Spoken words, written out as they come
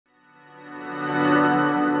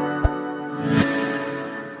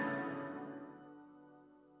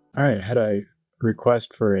All right, had a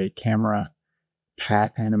request for a camera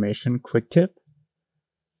path animation quick tip.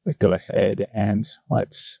 Let's go ahead and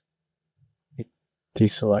let's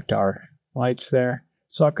deselect our lights there.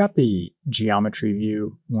 So I've got the geometry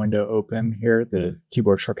view window open here. The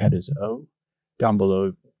keyboard shortcut is O. Down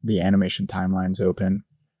below, the animation timeline's open.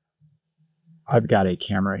 I've got a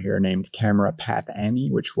camera here named Camera Path Ani,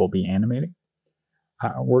 which we'll be animating.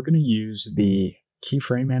 We're going to use the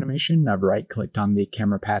keyframe animation. I've right-clicked on the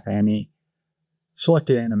Camera Path Ani,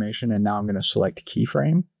 selected animation, and now I'm going to select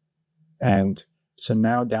keyframe. And so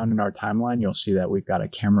now down in our timeline, you'll see that we've got a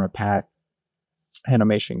camera path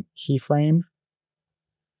animation keyframe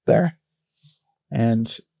there.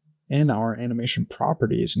 And in our animation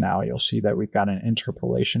properties now, you'll see that we've got an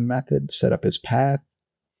interpolation method set up as path.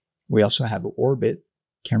 We also have orbit,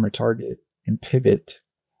 camera target, and pivot.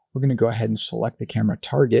 We're going to go ahead and select the camera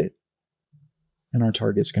target, and our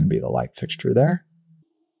target is going to be the light fixture there.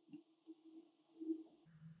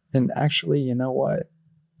 And actually, you know what?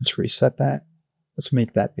 Let's reset that. Let's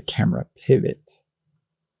make that the camera pivot,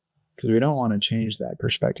 because we don't want to change that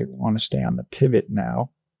perspective. We want to stay on the pivot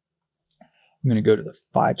now. I'm going to go to the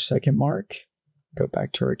 5-second mark, go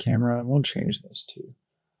back to our camera, and we'll change this to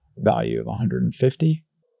a value of 150.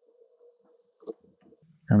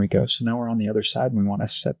 There we go. So now we're on the other side, and we want to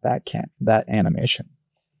set that animation.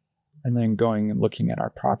 And then going and looking at our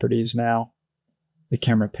properties now, the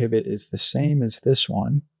camera pivot is the same as this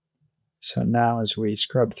one. So now as we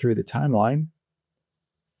scrub through the timeline,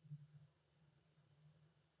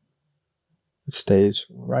 it stays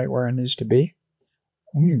right where it needs to be.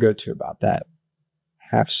 I'm going to go to about that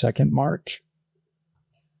 0.5-second mark.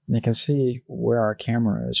 And you can see where our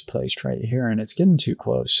camera is placed right here, and it's getting too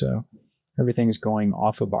close. So everything's going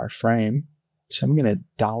off of our frame. So I'm going to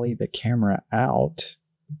dolly the camera out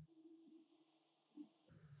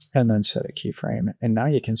and then set a keyframe. And now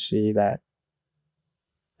you can see that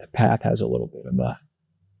the path has a little bit of a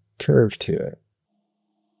curve to it.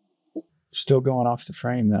 Still going off the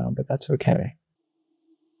frame though, but that's okay.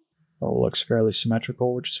 It looks fairly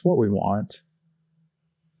symmetrical, which is what we want.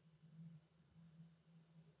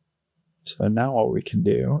 So now what we can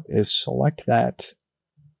do is select that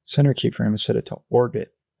center keyframe and set it to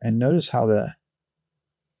orbit. And notice how the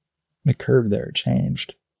curve there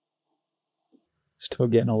changed. Still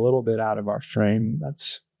getting a little bit out of our frame.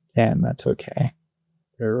 That's okay.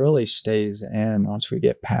 But it really stays in once we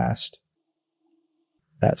get past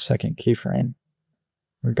that second keyframe.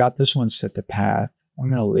 We've got this one set to path. I'm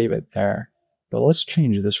going to leave it there. But let's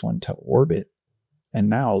change this one to orbit. And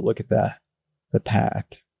now look at the path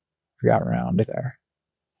we got around there.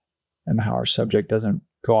 And how our subject doesn't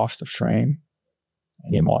go off the frame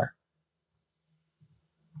anymore.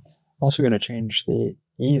 I'm also going to change the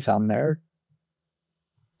ease on there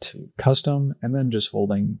to custom, and then just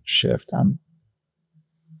holding shift, I'm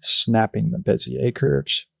snapping the Bezier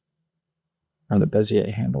curves, or the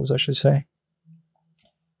Bezier handles, I should say.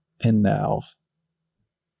 And now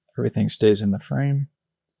everything stays in the frame.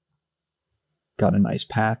 Got a nice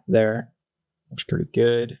path there. Looks pretty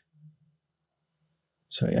good.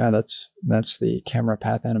 So yeah, that's the camera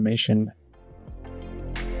path animation